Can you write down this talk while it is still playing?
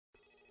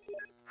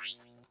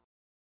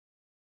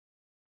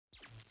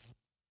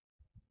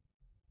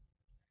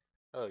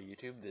Hello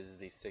YouTube, this is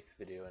the 6th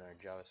video in our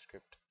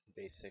JavaScript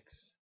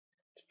Basics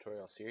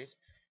tutorial series.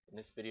 In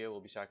this video we'll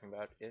be talking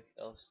about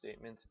if-else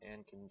statements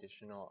and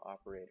conditional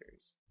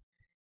operators.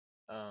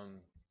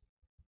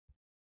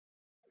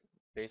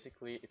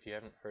 Basically, if you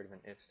haven't heard of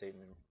an if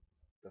statement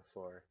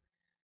before,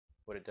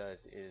 what it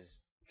does is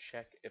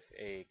check if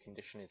a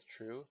condition is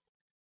true,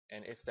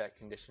 and if that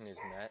condition is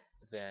met,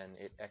 then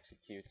it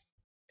executes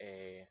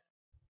a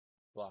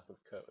block of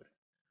code.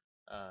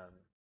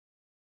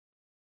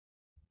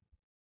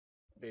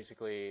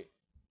 Basically,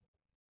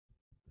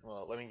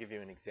 well, let me give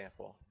you an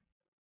example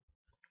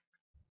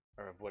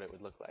of what it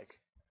would look like.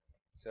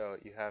 So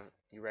you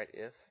write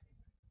if,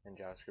 and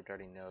JavaScript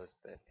already knows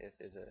that if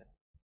is a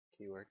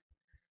keyword.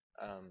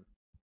 And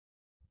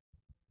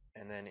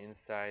then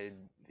inside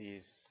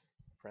these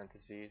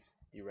parentheses,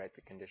 you write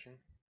the condition.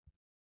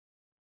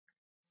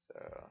 So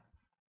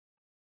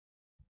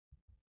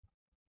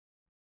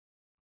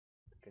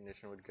the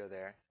condition would go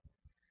there.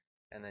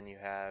 And then you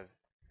have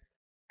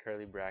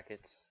curly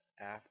brackets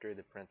after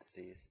the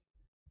parentheses.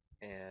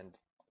 And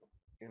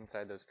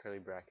inside those curly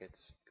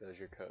brackets goes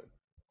your code.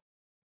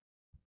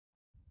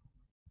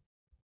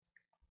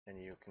 And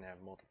you can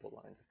have multiple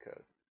lines of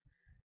code.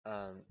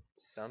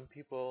 Some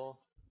people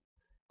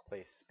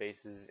place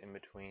spaces in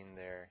between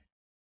their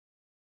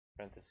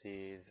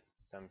parentheses.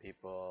 Some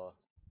people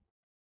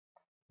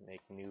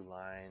make new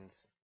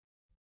lines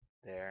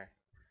there.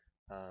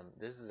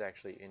 This is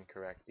actually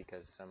incorrect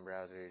because some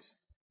browsers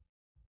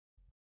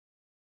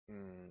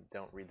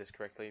don't read this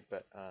correctly,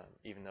 but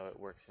even though it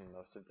works in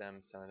most of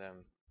them, some of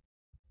them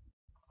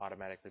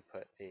automatically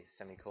put a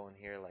semicolon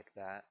here like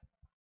that.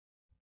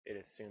 It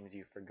assumes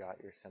you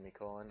forgot your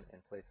semicolon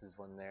and places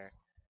one there,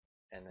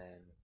 and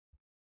then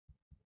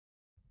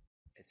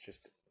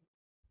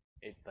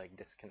it like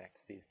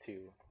disconnects these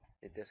two.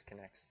 It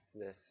disconnects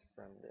this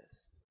from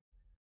this.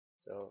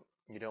 So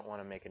you don't want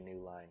to make a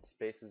new line.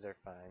 Spaces are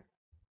fine,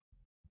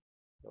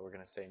 but we're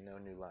going to say no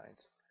new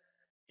lines,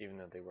 even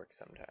though they work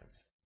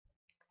sometimes.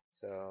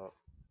 So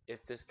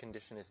if this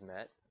condition is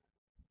met,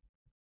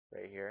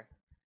 right here,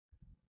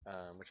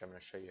 which I'm going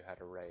to show you how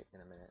to write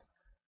in a minute,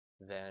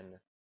 then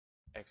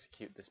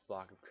execute this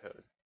block of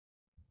code.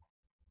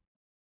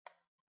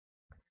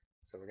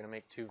 So we're going to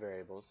make two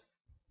variables.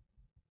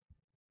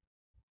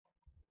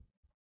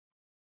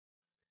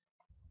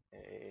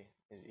 A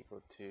is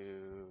equal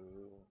to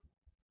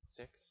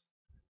 6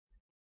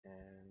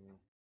 and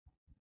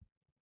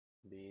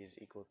B is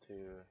equal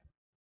to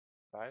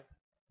 5.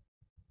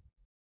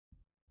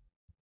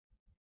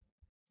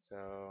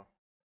 So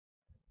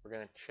we're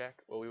going to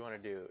check, what we want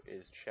to do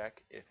is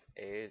check if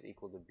A is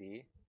equal to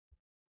B.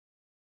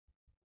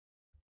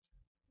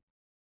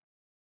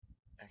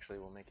 Actually,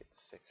 we'll make it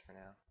 6 for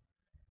now.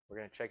 We're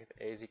going to check if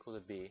A is equal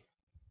to B,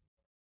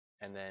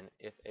 and then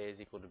if A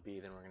is equal to B,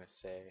 then we're going to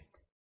say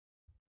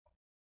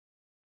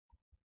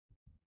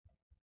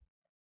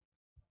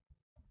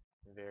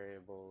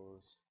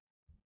variables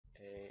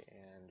A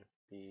and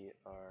B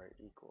are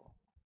equal.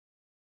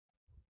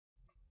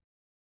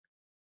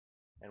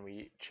 And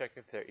we check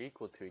if they're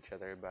equal to each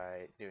other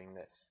by doing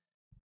this.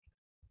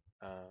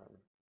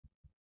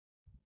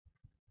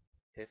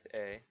 If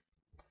A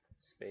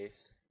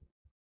space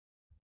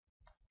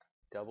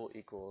double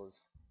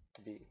equals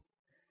B,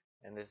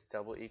 and this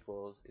double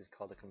equals is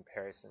called a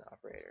comparison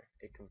operator.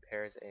 It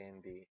compares A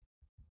and B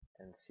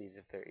and sees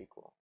if they're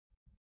equal.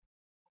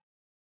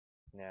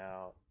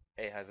 Now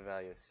A has a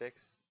value of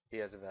 6, B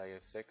has a value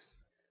of 6,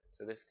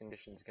 so this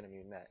condition is going to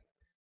be met.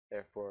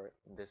 Therefore,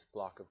 this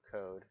block of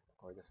code,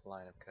 or this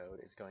line of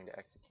code, is going to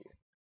execute.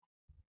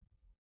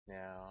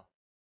 Now,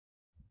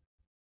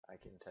 I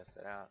can test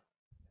that out,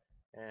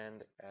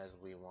 and as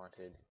we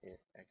wanted,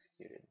 it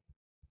executed.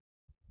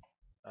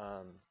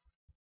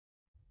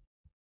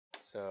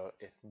 So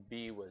if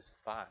B was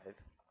 5,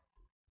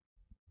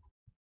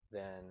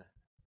 then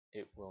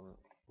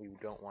we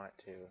don't want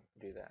it to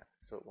do that,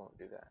 so it won't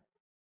do that.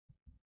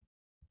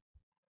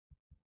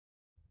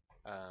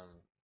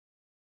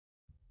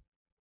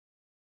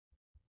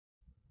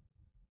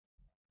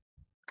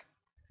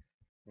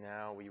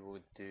 Now we will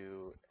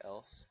do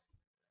else.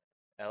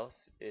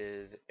 Else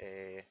is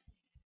a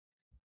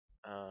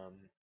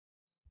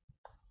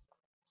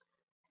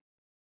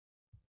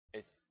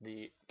it's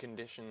the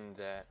condition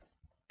that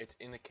it's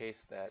in the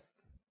case that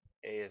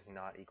A is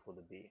not equal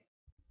to B.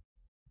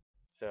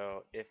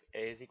 So if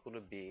A is equal to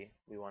B,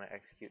 we want to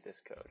execute this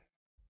code.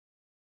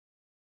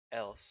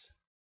 Else,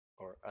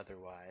 or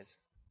otherwise,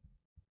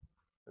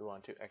 we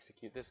want to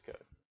execute this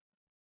code.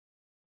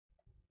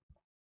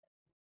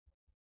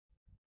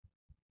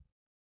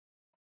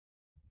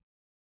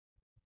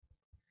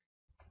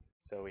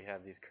 So we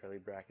have these curly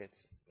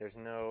brackets. There's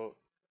no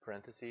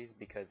parentheses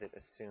because it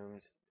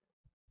assumes,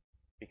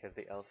 because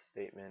the else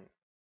statement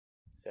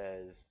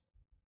says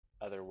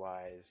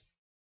otherwise,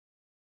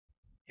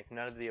 if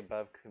none of the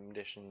above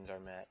conditions are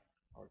met,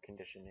 or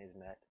condition is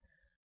met,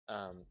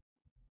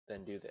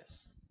 then do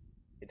this.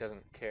 It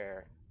doesn't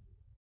care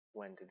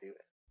when to do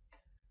it,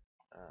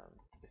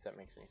 if that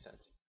makes any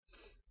sense.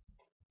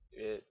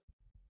 Let's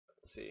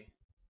see.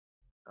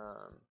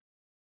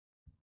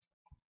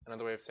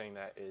 Another way of saying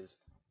that is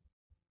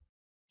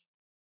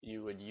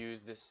you would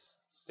use this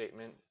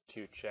statement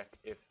to check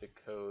if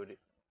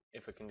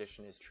if a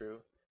condition is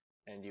true,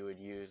 and you would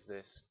use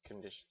this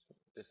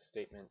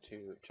statement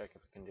to check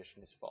if a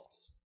condition is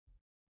false.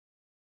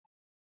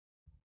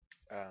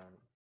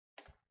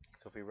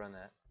 So if we run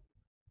that,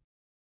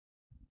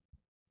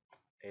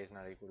 A is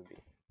not equal to B.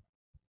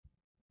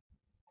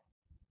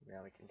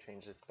 Now we can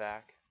change this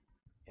back,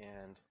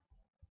 and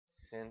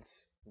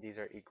since these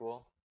are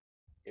equal,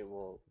 it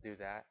will do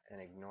that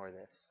and ignore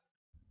this,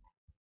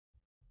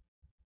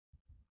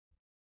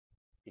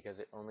 because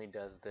it only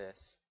does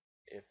this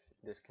if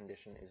this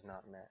condition is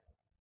not met.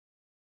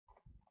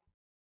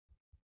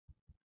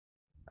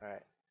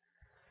 Alright,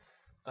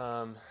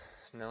 now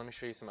let me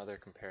show you some other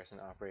comparison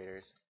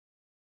operators.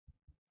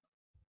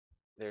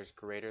 There's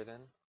greater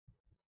than,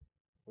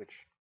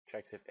 which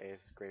checks if A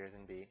is greater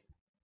than B.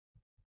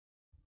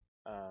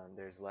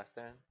 There's less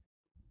than,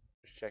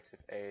 which checks if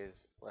A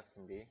is less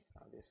than B,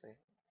 obviously.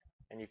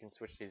 And you can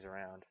switch these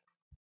around,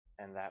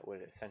 and that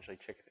would essentially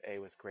check if A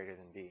was greater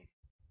than B,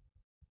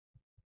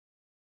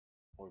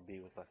 or B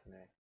was less than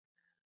A.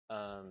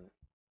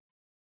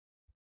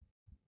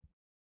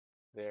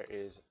 There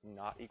is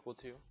not equal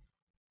to,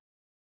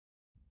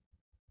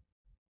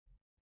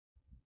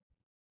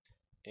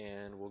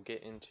 and we'll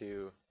get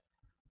into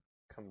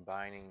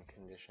combining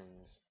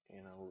conditions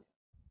in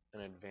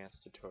an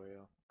advanced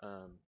tutorial.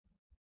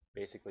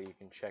 Basically, you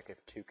can check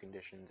if two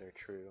conditions are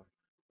true,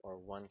 or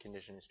one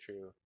condition is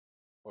true,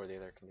 or the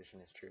other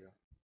condition is true.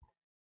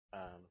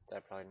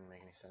 That probably didn't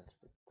make any sense,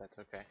 but that's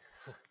okay.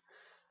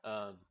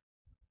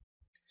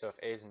 So if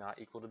A is not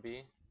equal to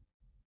B,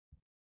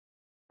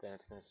 then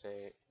it's going to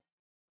say,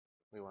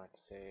 we want it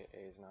to say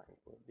A is not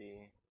equal to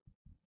B.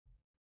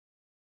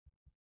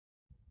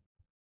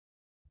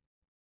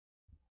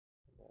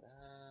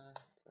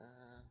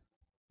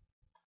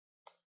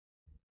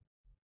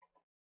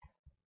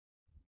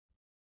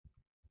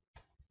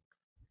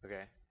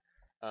 Okay,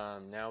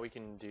 now we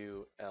can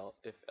do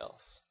if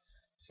else.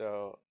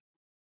 So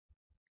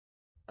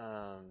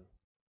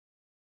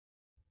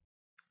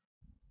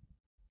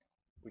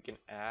we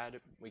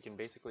can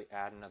basically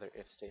add another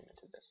if statement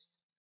to this.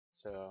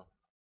 So,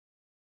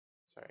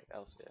 sorry,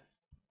 else if.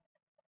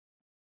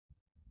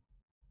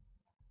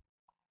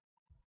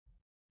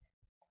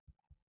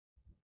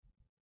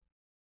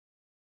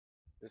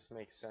 This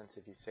makes sense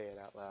if you say it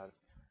out loud.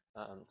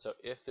 So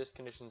if this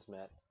condition is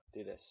met,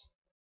 do this.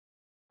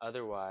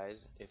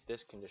 Otherwise, if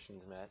this condition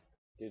is met,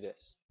 do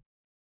this.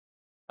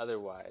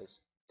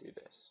 Otherwise, do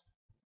this.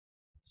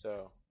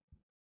 So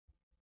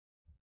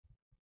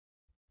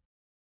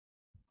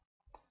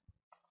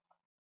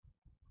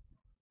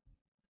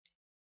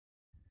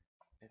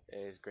if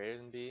A is greater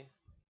than B,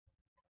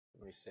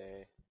 we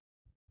say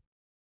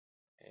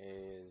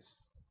A is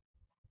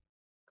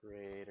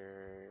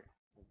greater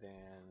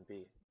than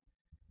B.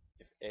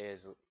 If A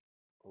is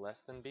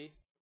less than B,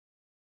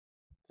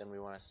 then we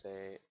want to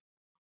say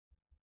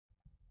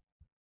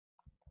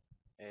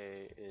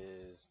A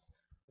is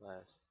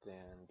less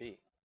than B.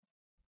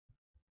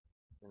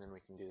 And then we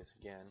can do this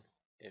again.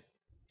 If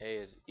A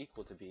is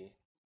equal to B,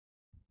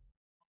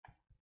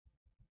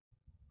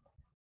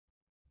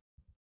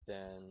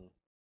 then,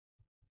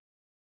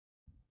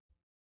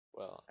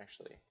 well,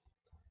 actually,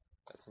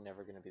 that's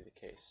never going to be the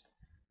case.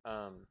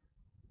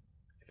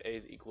 If A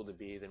is equal to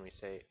B, then we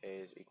say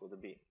A is equal to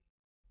B.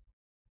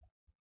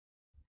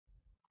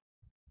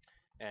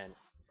 And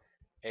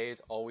A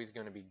is always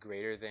going to be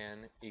greater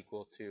than,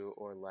 equal to,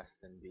 or less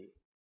than B.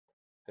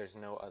 There's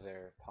no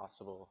other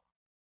possible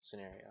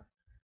scenario.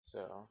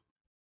 So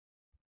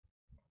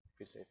if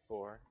we say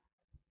 4,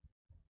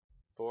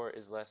 4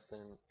 is less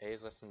than, A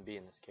is less than B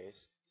in this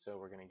case, so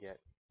we're going to get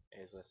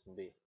A is less than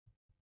B.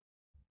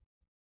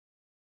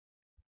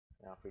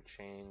 Now if we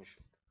change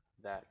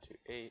that to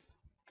 8,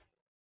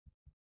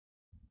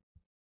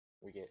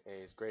 we get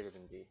A is greater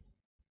than B,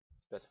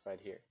 specified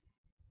here.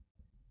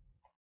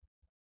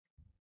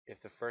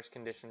 If the first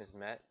condition is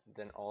met,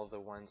 then all the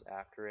ones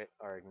after it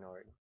are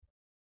ignored.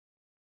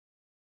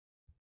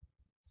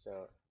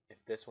 So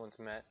if this one's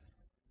met,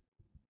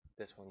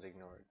 this one's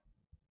ignored.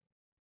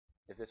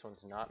 If this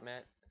one's not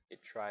met,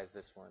 it tries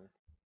this one,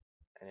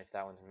 and if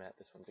that one's met,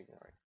 this one's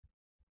ignored.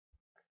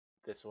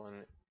 This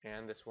one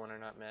and this one are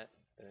not met,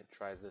 then it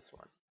tries this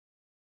one.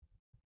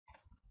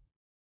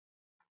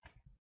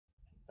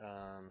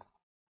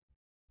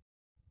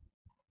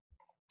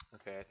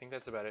 Okay, I think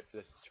that's about it for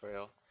this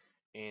tutorial.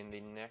 In the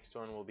next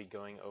one, we'll be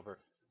going over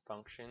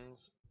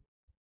functions,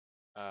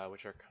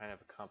 which are kind of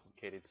a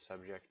complicated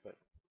subject, but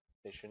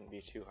they shouldn't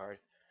be too hard.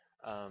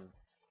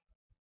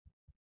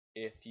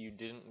 If you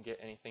didn't get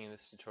anything in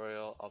this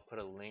tutorial, I'll put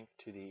a link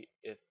to the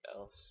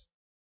if-else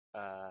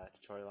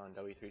tutorial on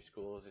W3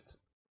 Schools.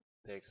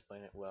 They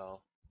explain it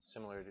well,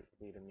 similarly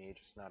to me,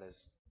 just not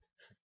as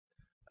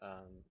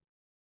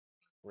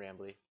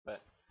rambly.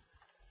 But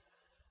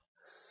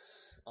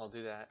I'll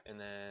do that, and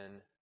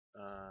then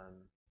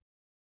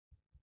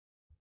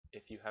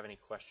if you have any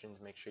questions,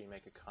 make sure you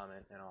make a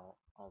comment, and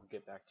I'll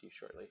get back to you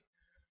shortly.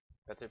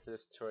 That's it for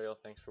this tutorial.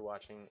 Thanks for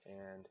watching,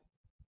 and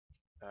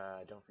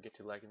don't forget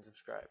to like and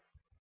subscribe.